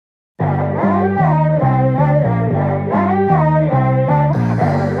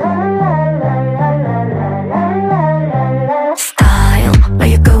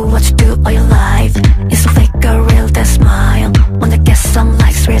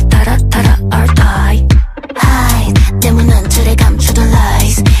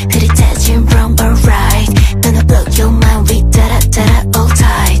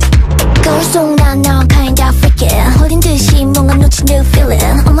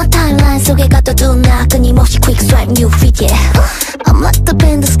Yeah, I'm locked up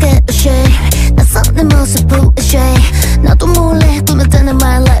in the scared of shame. 낯선 내 모습 부으셔. 나도 몰래 꾸며드는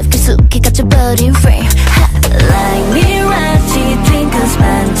my life 깊숙이 갇혀버린 frame. Like mirage, twinkles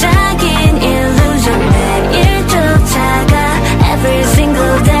반짝인 illusion. 매일 쫓아가 every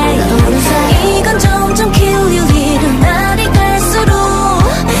single day. 이건 점점 kill you little. 날이 갈수록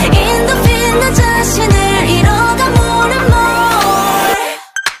in the field 나 자신을 잃어가 more and more.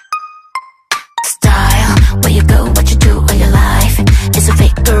 Style, where you go, what you do all your life. It's a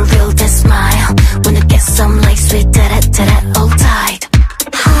fake or real, that smile. Wanna get some like sweet da-da-da-da all tight.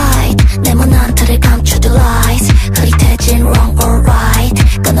 Hide, 네모난 틀을 감춰 the lies. 흐릿해진 wrong or right.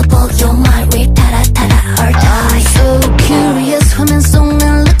 Gonna blow your mind with 타라-타라 or die. I'm so curious, 화면 속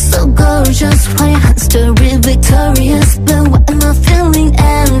난 look so gorgeous. 화려한 story victorious, but why am I feeling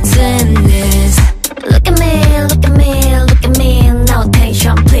emptiness? Look at me, look at me, look at me, no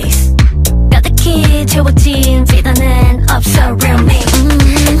attention please. 가득히 채워진 비단은 없어 real me.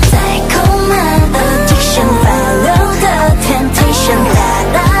 달콤한 addiction, follow the temptation.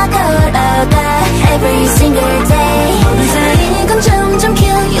 따라걸어가 every single day. 이건 점점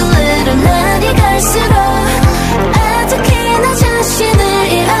kill you little. 날이 갈수록 어떻게 나 자신을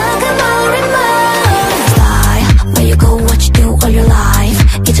잃어가 more and more. Style, where you go, what you do all your life.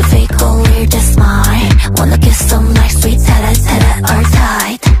 It's a fake or real, that smile. Wanna get some like sweet 타라-타라 or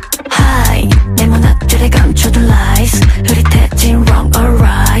tight. High, 네모나들에 감춰 the lies. 흐릿해진 wrong or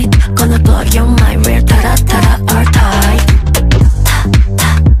right. Gonna blow your mind real 타라-타라 or tight.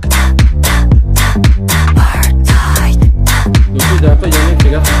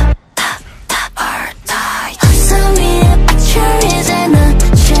 항상 위에 빛을 이제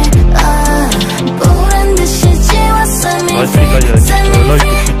낮춰. 보란 듯이 지웠으면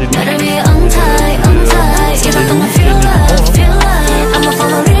나를 위해 untie, untie. 이럴 동안 feel like, feel like I'ma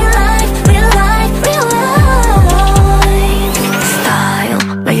follow real life, real life, real life. Style,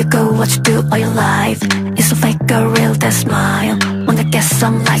 where you go, what you do all your life. It's a fake or real, that smile. Wanna get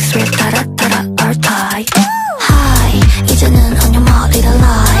some like sweet 타라-타라 or tight. High, 이제는 on your 머리를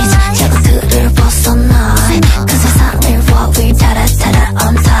lies. 작은 틀을 벗어나 그 세상을 walk with 타라-타라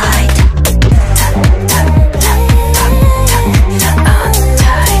untied.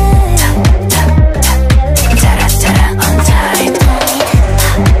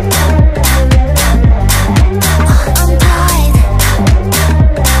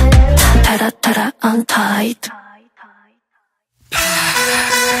 타라-타라 untied.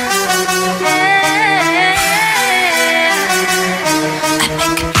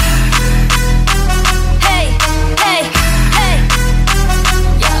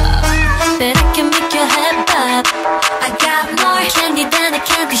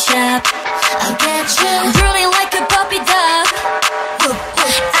 I'll get you drooling like a puppy dog.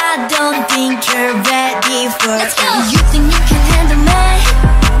 I don't think you're ready for it. You think you can handle me?